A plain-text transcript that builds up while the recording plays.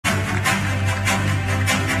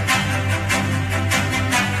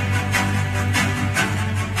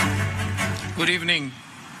Good evening.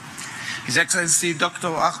 His Excellency Dr.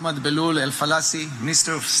 Ahmad Belul El-Falasi,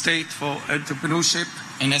 Minister of State for Entrepreneurship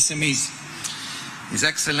and SMEs. His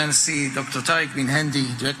Excellency Dr. Tariq bin Hendi,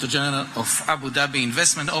 Director General of Abu Dhabi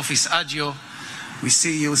Investment Office, AGIO. We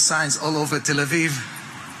see you signs all over Tel Aviv.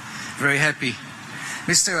 Very happy.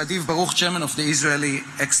 Mr. Adiv Baruch, Chairman of the Israeli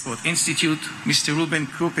Export Institute. Mr. Ruben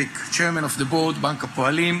Krupik, Chairman of the Board, Bank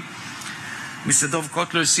Hapoalim. Mr. Dov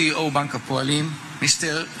Kotler, CEO, Bank Hapoalim.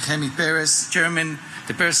 Mr. Chemi Peres, Chairman,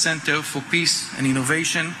 the Peres Center for Peace and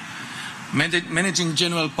Innovation, Managing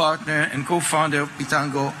General Partner and Co-founder of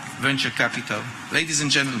Pitango Venture Capital. Ladies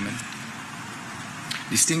and gentlemen,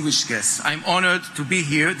 distinguished guests, I'm honored to be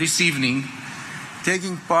here this evening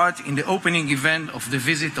taking part in the opening event of the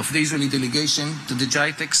visit of the Israeli delegation to the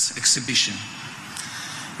GITEX exhibition.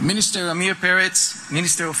 Minister Amir Peretz,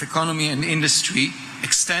 Minister of Economy and Industry,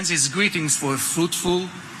 extends his greetings for a fruitful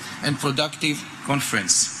and productive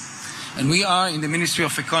conference. And we are in the Ministry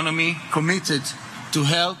of Economy committed to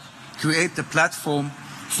help create a platform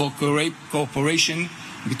for cooperation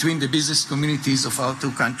between the business communities of our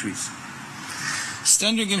two countries.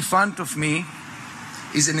 Standing in front of me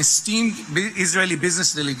is an esteemed Israeli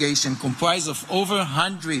business delegation comprised of over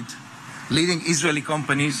 100 leading Israeli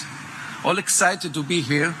companies, all excited to be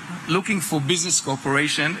here, looking for business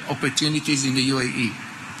cooperation opportunities in the UAE.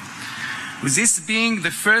 With this being the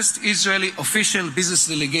first Israeli official business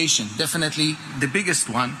delegation, definitely the biggest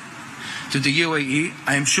one, to the UAE,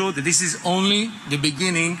 I am sure that this is only the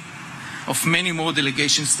beginning of many more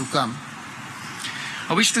delegations to come.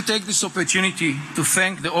 I wish to take this opportunity to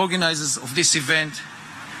thank the organizers of this event,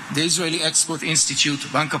 the Israeli Export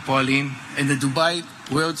Institute, Bank Hapoalim, and the Dubai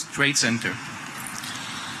World Trade Center.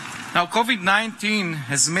 Now, COVID-19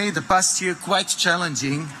 has made the past year quite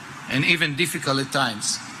challenging and even difficult at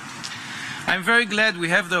times. I'm very glad we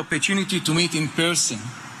have the opportunity to meet in person.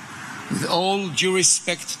 With all due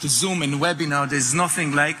respect to Zoom and webinar, there's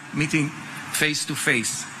nothing like meeting face to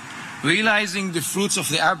face. Realizing the fruits of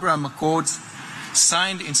the Abraham Accords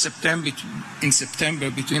signed in September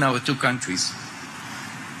between our two countries.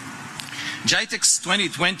 GITEX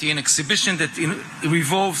 2020, an exhibition that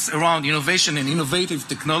revolves around innovation and innovative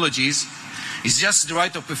technologies, is just the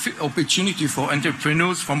right opportunity for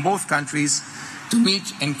entrepreneurs from both countries to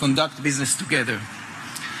meet and conduct business together.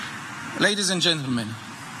 Ladies and gentlemen,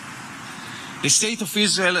 the State of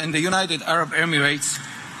Israel and the United Arab Emirates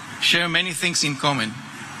share many things in common.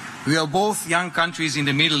 We are both young countries in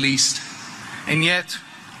the Middle East, and yet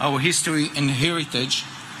our history and heritage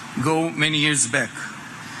go many years back.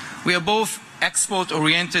 We are both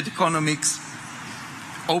export-oriented economies,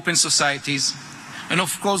 open societies, and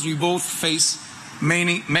of course we both face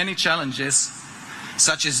many challenges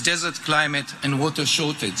such as desert climate and water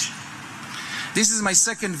shortage. This is my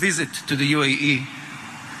second visit to the UAE,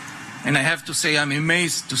 and I have to say I'm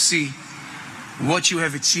amazed to see what you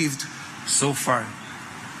have achieved so far.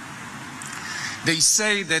 They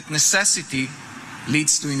say that necessity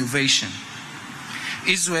leads to innovation.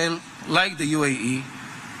 Israel, like the UAE,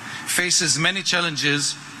 faces many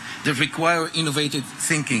challenges that require innovative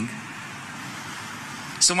thinking.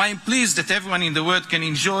 So I am pleased that everyone in the world can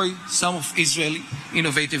enjoy some of Israeli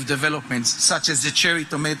innovative developments, such as the cherry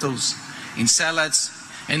tomatoes in salads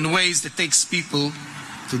and ways that takes people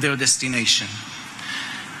to their destination.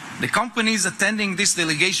 The companies attending this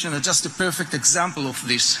delegation are just a perfect example of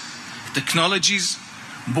this. Technologies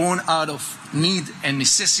born out of need and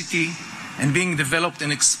necessity and being developed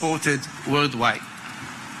and exported worldwide.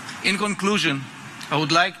 In conclusion, I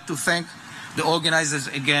would like to thank the organizers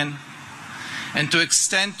again and to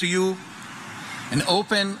extend to you an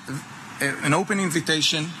open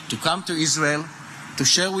invitation to come to Israel, to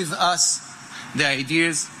share with us the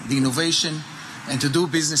ideas, the innovation, and to do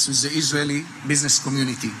business with the Israeli business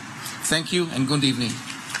community. Thank you and good evening.